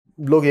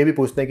लोग ये भी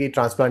पूछते हैं कि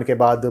ट्रांसप्लांट के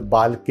बाद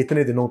बाल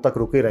कितने दिनों तक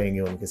रुके रहेंगे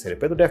उनके सिर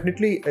पे। तो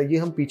डेफिनेटली ये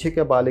हम पीछे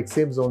के बाल एक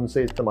सेफ जोन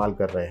से इस्तेमाल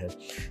कर रहे हैं।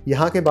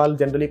 यहाँ के बाल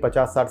जनरली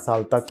 50-60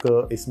 साल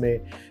तक इसमें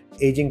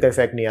एजिंग का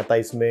इफेक्ट नहीं आता,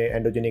 इसमें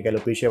एंडोजेनिक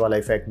एलोपेशिया वाला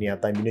इफेक्ट नहीं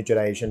आता,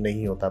 मिनिएचराइजेशन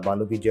नहीं होता,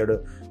 बालों की जड़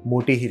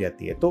मोटी ही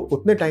रहती है। तो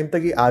उतने टाइम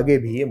तक ये आगे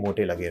भी ये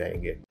मोटे लगे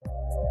रहेंगे।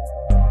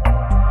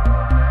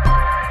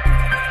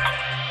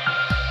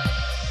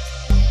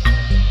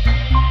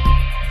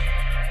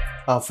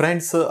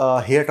 फ्रेंड्स,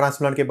 हेयर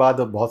ट्रांसप्लांट के बाद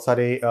बहुत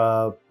सारे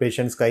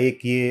पेशेंट्स का एक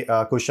ये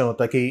क्वेश्चन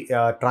होता है कि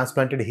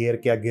ट्रांसप्लांटेड हेयर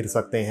क्या गिर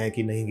सकते हैं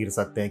कि नहीं गिर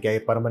सकते हैं, क्या ये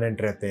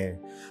परमानेंट रहते हैं।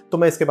 तो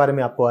मैं इसके बारे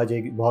में आपको आज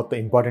एक बहुत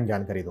इंपॉर्टेंट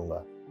जानकारी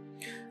दूंगा।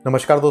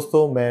 नमस्कार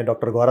दोस्तों, मैं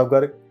doctor Gaurav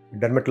Garg,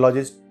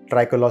 dermatologist,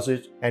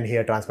 trichologist and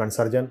hair transplant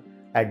surgeon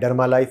at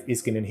derma life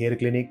skin and hair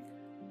clinic,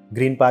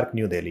 green park,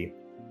 new Delhi.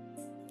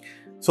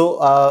 So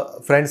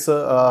friends,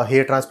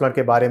 hair transplant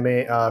के बारे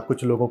में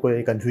कुछ लोगों को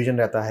एक कन्फ्यूजन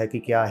रहता है कि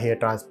क्या हेयर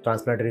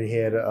ट्रांसप्लांटेड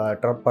हेयर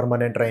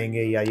परमानेंट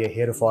रहेंगे या ये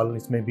हेयर फॉल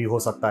इसमें भी हो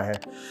सकता है।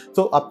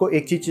 तो आपको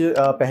एक चीज़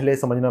पहले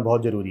समझना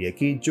बहुत ज़रूरी है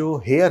कि जो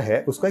हेयर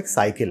है उसका एक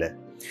साइकिल है।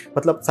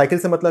 मतलब साइकिल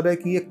से मतलब है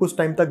कि ये कुछ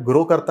टाइम तक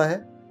ग्रो करता है,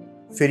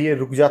 फिर ये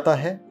रुक जाता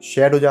है,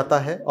 शेड हो जाता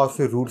है और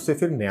फिर रूट से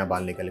फिर नया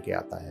बाल निकल के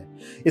आता है।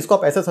 इसको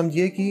आप ऐसा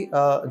समझिए कि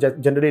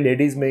जनरली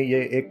लेडीज़ में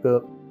ये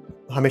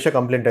एक हमेशा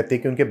कंप्लेंट रहती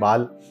है कि उनके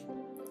बाल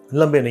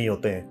लंबे नहीं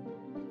होते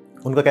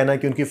हैं। उनका कहना है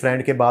कि उनकी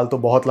फ्रेंड के बाल तो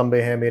बहुत लंबे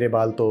हैं, मेरे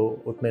बाल तो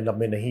उतने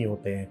लंबे नहीं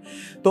होते हैं।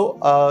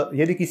 तो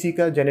यदि किसी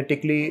का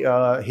जेनेटिकली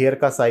हेयर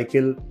का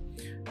साइकिल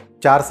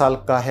 4 साल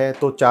का है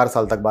तो 4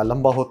 साल तक बाल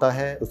लंबा होता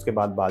है, उसके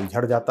बाद बाल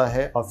झड़ जाता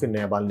है और फिर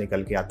नया बाल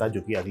निकल के आता है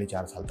जो कि अगले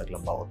 4 साल तक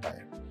लंबा होता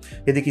है।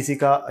 यदि किसी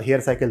का हेयर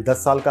साइकिल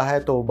 10 साल का है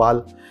तो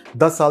बाल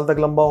 10 साल तक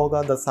लंबा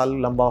होगा, 10 साल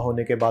लंबा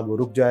होने के बाद वो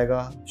रुक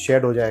जाएगा,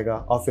 शेड हो जाएगा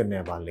और फिर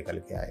नया बाल निकल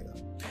के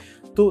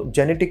आएगा। तो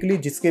जेनेटिकली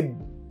जिसके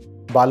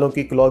बालों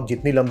की क्लॉक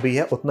जितनी लंबी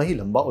है उतना ही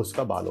लंबा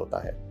उसका बाल होता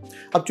है।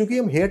 अब चूंकि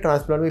हम हेयर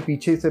ट्रांसप्लांट में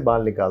पीछे से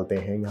बाल निकालते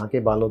हैं, यहाँ के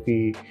बालों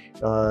की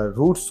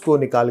रूट्स को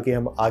निकाल के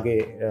हम आगे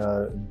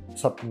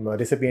सब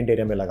रेसिपिएंट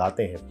एरिया में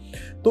लगाते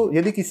हैं। तो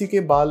यदि किसी के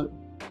बाल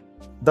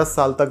 10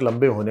 साल तक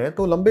लंबे होने हैं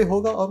तो लंबे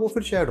होगा और वो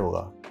फिर शेड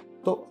होगा।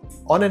 तो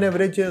ऑन एन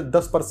एवरेज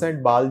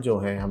 10% बाल जो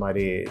हैं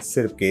हमारे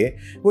सिर के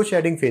वो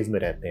शेडिंग फेज में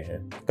रहते हैं।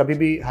 कभी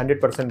भी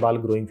 100% बाल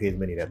ग्रोइंग फेज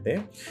में नहीं रहते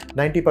हैं,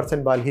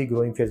 90% बाल ही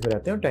ग्रोइंग फेज में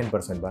रहते हैं और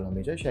 10% बाल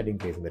हमेशा शेडिंग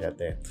फेज में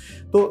रहते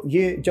हैं। तो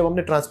ये जब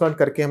हमने ट्रांसप्लांट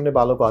करके हमने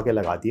बालों को आगे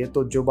लगा दिए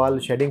तो जो बाल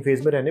शेडिंग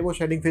फेज में रहने वो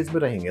शेडिंग फेज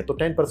में रहेंगे। तो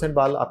 10%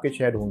 बाल आपके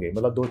शेड होंगे,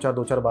 मतलब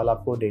 2-4 बाल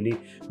आपको डेली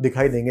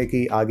दिखाई देंगे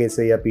कि आगे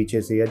से या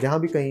पीछे से या जहाँ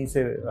भी कहीं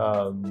से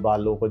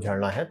बालों को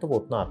झड़ना है तो वो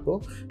उतना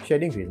आपको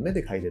शेडिंग फेज में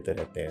दिखाई देते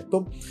रहते हैं।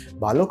 तो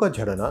बालों का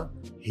झड़ना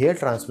हेयर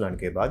ट्रांसप्लांट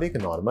के बाद एक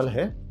नॉर्मल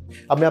है।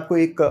 अब मैं आपको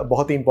एक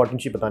बहुत ही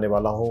इंपॉर्टेंट चीज बताने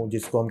वाला हूं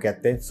जिसको हम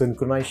कहते हैं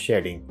synchronise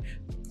shading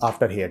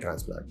after hair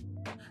transplant.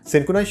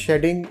 Synchronise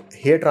shading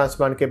hair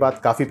transplant के बाद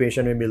काफ़ी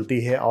पेशेंट में मिलती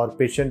है और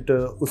पेशेंट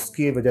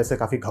उसकी वजह से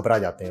काफ़ी घबरा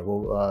जाते हैं।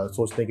 वो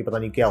सोचते हैं कि पता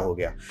नहीं क्या हो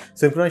गया।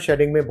 सिंक्रोनाइज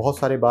शेडिंग में बहुत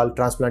सारे बाल,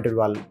 ट्रांसप्लांटेड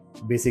बाल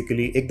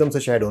बेसिकली एकदम से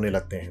शेड होने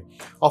लगते हैं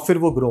और फिर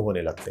वो ग्रो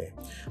होने लगते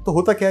हैं। तो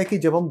होता क्या है कि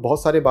जब हम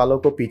बहुत सारे बालों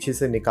को पीछे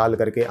से निकाल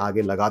करके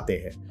आगे लगाते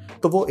हैं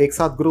तो वो एक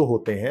साथ ग्रो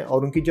होते हैं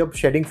और उनकी जब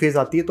शेडिंग फेज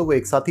आती है तो वो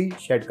एक साथ ही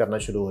शेड करना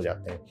शुरू हो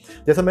जाते हैं।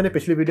 जैसा मैंने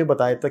पिछली वीडियो में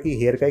बताया था कि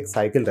हेयर का एक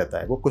साइकिल रहता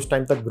है, वो कुछ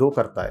टाइम तक ग्रो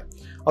करता है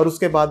और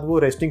उसके बाद वो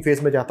रेस्टिंग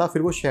फेज में जाता है,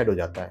 फिर वो शेड हो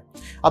जाता है।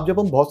 अब जब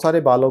हम बहुत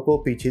सारे बालों को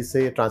पीछे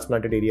से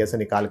ट्रांसप्लांटेड एरिया से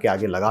निकाल के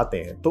आगे लगाते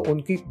हैं तो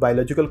उनकी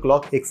बायोलॉजिकल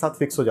क्लॉक एक साथ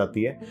फिक्स हो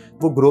जाती है,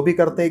 वो ग्रो भी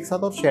करते हैं एक साथ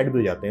और शेड भी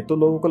हो जाते हैं। तो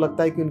लोगों को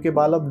लगता है कि उनके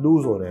बाल अब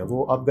लूज हो रहे हैं,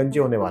 वो अब गंजे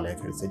होने वाले हैं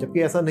फिर से,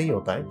 जबकि ऐसा नहीं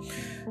होता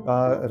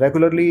है।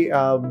 रेगुलरली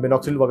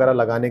मिनॉक्सिल वगैरह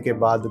लगाने के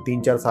बाद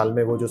 3-4 साल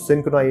में वो जो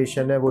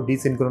सिंक्रोनाइजेशन है वो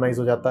डिसिंक्रोनाइज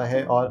हो जाता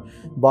है और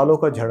बालों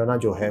का झड़ना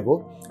जो है वो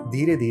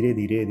धीरे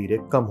धीरे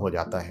कम हो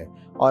जाता है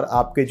और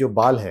आपके जो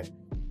बाल हैं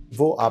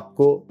वो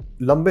आपको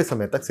लंबे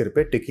समय तक सिर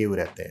पे टिके हुए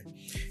रहते हैं।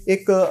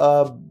 एक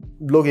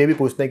लोग ये भी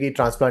पूछते हैं कि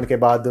ट्रांसप्लांट के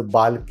बाद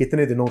बाल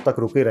कितने दिनों तक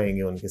रुके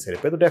रहेंगे उनके सिर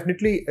पे। तो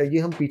डेफिनेटली ये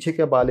हम पीछे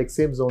के बाल एक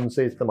सेफ जोन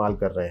से इस्तेमाल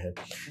कर रहे हैं।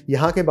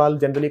 यहाँ के बाल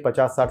जनरली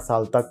 50-60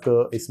 साल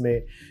तक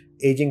इसमें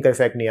एजिंग का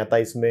इफेक्ट नहीं आता,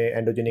 इसमें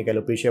एंडोजेनिक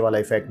एलोपेशिया वाला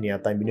इफेक्ट नहीं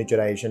आता,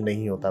 मिनिएचराइजेशन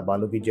नहीं होता,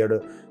 बालों की जड़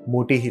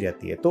मोटी ही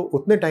रहती है। तो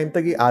उतने टाइम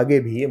तक ये आगे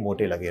भी ये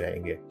मोटे लगे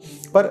रहेंगे।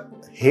 पर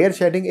हेयर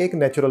शेडिंग एक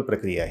नेचुरल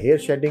प्रक्रिया है। हेयर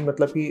शेडिंग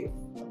मतलब कि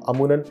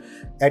अमूमन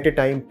एट ए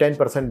टाइम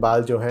 10%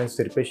 बाल जो हैं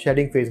सिर पे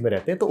शेडिंग फेज में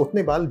रहते हैं, तो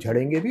उतने बाल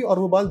झड़ेंगे भी और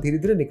वो बाल धीरे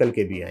धीरे निकल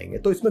के भी आएंगे।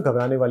 तो इसमें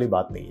घबराने वाली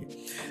बात नहीं है।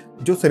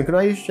 जो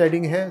सिंक्रोनाइज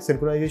शेडिंग है,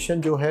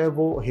 सिंक्रोनाइजेशन जो है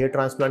वो हेयर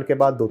ट्रांसप्लांट के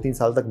बाद 2-3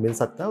 साल तक मिल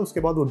सकता है, उसके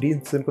बाद वो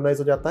डिसिंक्रोनाइज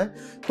हो जाता है।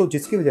 तो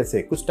जिसकी वजह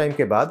से कुछ टाइम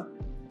के बाद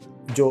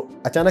जो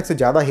अचानक से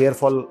ज़्यादा हेयर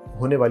फॉल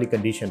होने वाली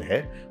कंडीशन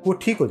है वो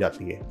ठीक हो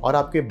जाती है और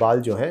आपके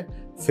बाल जो हैं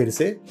फिर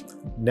से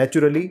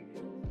नेचुरली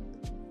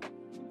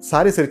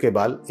सारे सिर के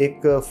बाल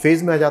एक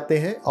फेज में आ जाते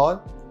हैं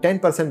और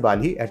 10% बाल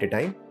ही एट ए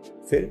टाइम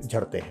फिर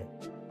झड़ते हैं।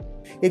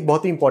 एक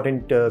बहुत ही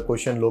इंपॉर्टेंट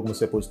क्वेश्चन लोग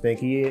मुझसे पूछते हैं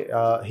कि ये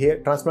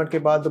हेयर ट्रांसप्लांट के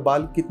बाद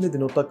बाल कितने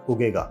दिनों तक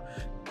उगेगा,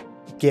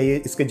 क्या ये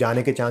इसके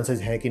जाने के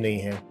चांसेस हैं कि नहीं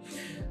हैं।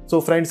 सो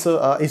फ्रेंड्स,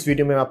 इस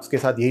वीडियो में मैं आपके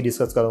साथ यही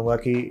डिस्कस करूंगा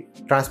कि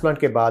ट्रांसप्लांट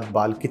के बाद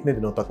बाल कितने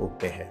दिनों तक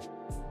उगते हैं।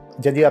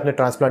 यदि आपने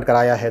ट्रांसप्लांट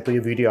कराया है तो ये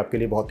वीडियो आपके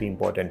लिए बहुत ही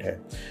इंपॉर्टेंट है।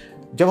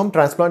 जब हम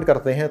ट्रांसप्लांट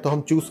करते हैं तो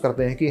हम चूज़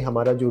करते हैं कि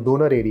हमारा जो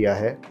डोनर एरिया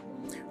है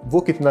वो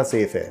कितना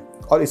सेफ़ है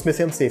और इसमें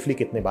से हम सेफली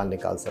कितने बाल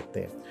निकाल सकते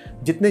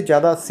हैं। जितने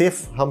ज़्यादा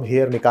सेफ़ हम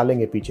हेयर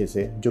निकालेंगे पीछे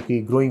से, जो कि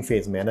ग्रोइंग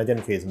फेज़ में, एनाजन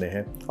फेज़ में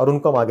है, और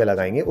उनको हम आगे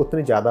लगाएंगे,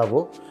 उतनी ज़्यादा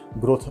वो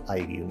ग्रोथ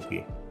आएगी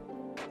उनकी।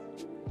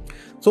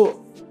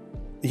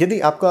 यदि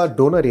आपका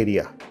डोनर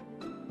एरिया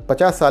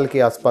 50 साल के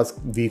आसपास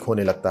वीक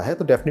होने लगता है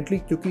तो डेफिनेटली,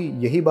 क्योंकि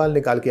यही बाल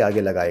निकाल के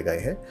आगे लगाए गए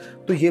हैं,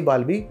 तो ये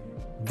बाल भी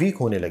वीक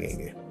होने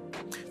लगेंगे।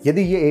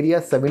 यदि ये एरिया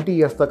 70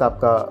 ईयर्स तक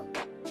आपका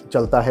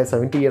चलता है,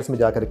 70 ईयर्स में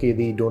जाकर के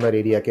यदि डोनर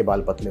एरिया के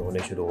बाल पतले होने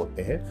शुरू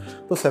होते हैं,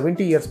 तो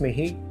 70 ईयर्स में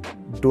ही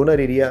डोनर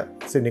एरिया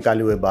से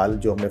निकाले हुए बाल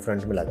जो हमने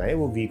फ्रंट में लगाए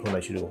वो वीक होना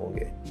शुरू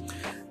होंगे।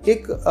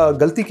 एक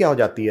गलती क्या हो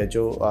जाती है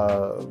जो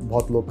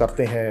बहुत लोग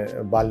करते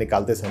हैं बाल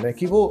निकालते समय,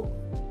 कि वो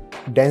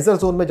डेंजर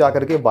जोन में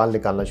जाकर के बाल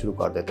निकालना शुरू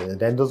कर देते हैं।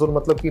 डेंजर जोन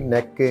मतलब कि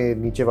नेक के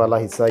नीचे वाला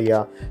हिस्सा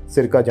या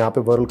सिर का जहाँ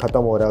पे वर्ल ख़त्म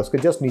हो रहा है उसके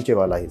जस्ट नीचे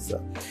वाला हिस्सा,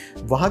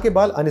 वहाँ के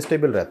बाल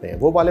अनस्टेबल रहते हैं।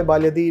 वो वाले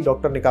बाल यदि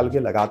डॉक्टर निकाल के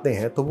लगाते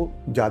हैं तो वो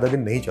ज़्यादा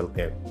दिन नहीं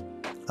चलते हैं,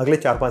 अगले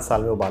 4-5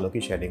 साल में वो बालों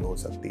की शेडिंग हो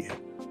सकती है।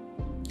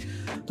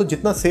 तो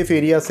जितना सेफ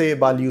एरिया से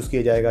बाल यूज़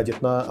किया जाएगा,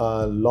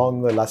 जितना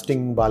लॉन्ग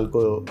लास्टिंग बाल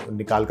को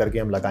निकाल करके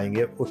हम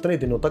लगाएंगे, उतने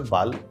दिनों तक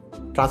बाल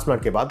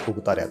ट्रांसप्लांट के बाद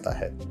उगता रहता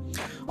है।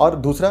 और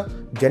दूसरा,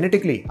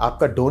 जेनेटिकली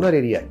आपका डोनर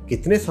एरिया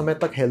कितने समय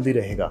तक हेल्दी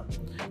रहेगा,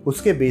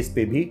 उसके बेस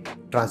पे भी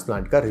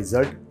ट्रांसप्लांट का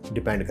रिजल्ट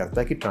डिपेंड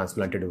करता है कि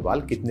ट्रांसप्लांटेड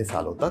बाल कितने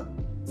सालों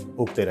तक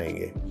उगते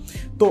रहेंगे।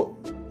 तो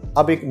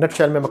अब एक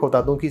नटशेल में मैं आपको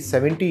बताता हूँ कि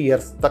 70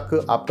 ईयर्स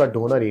तक आपका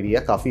डोनर एरिया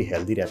काफ़ी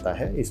हेल्दी रहता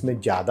है, इसमें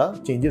ज़्यादा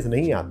चेंजेस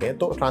नहीं आते हैं।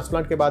 तो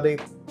ट्रांसप्लांट के बाद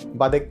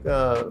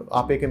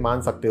आप एक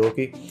मान सकते हो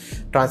कि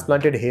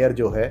ट्रांसप्लांटेड हेयर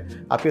जो है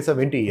आपके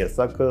 70 ईयर्स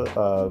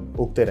तक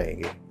उगते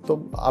रहेंगे। तो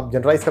आप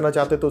जनरलाइज करना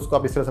चाहते हो तो उसको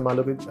आप इस तरह से मान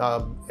लो कि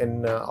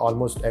in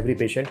almost every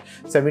patient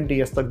 70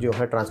 years तक जो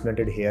है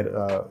ट्रांसप्लांटेड हेयर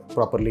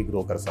प्रॉपरली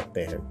ग्रो कर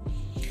सकते हैं।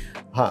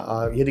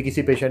 हाँ, यदि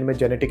किसी पेशेंट में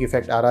जेनेटिक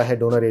इफेक्ट आ रहा है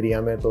डोनर एरिया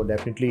में, तो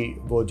डेफिनेटली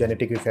वो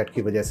जेनेटिक इफेक्ट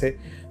की वजह से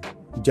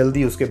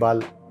जल्दी उसके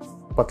बाल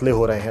पतले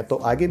हो रहे हैं, तो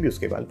आगे भी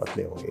उसके बाल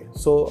पतले होंगे।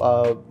 सो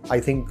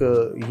आई थिंक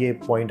ये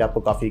पॉइंट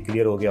आपको काफ़ी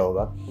क्लियर हो गया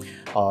होगा।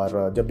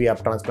 और जब भी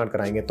आप ट्रांसप्लांट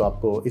कराएंगे तो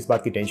आपको इस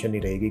बात की टेंशन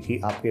नहीं रहेगी कि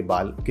आपके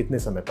बाल कितने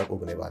समय तक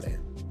उगने वाले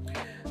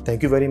हैं।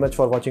 Thank you very much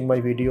for watching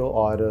my video.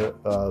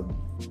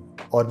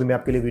 और भी मैं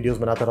आपके लिए वीडियोस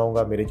बनाता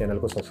रहूँगा। मेरे चैनल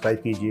को सब्सक्राइब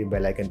कीजिए,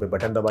 बेल आइकन पे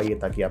बटन दबाइए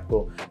ताकि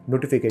आपको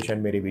नोटिफिकेशन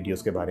मेरे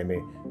वीडियोस के बारे में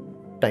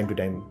टाइम टू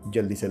टाइम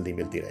जल्दी से जल्दी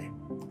मिलती रहे।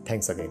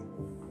 Thanks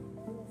again.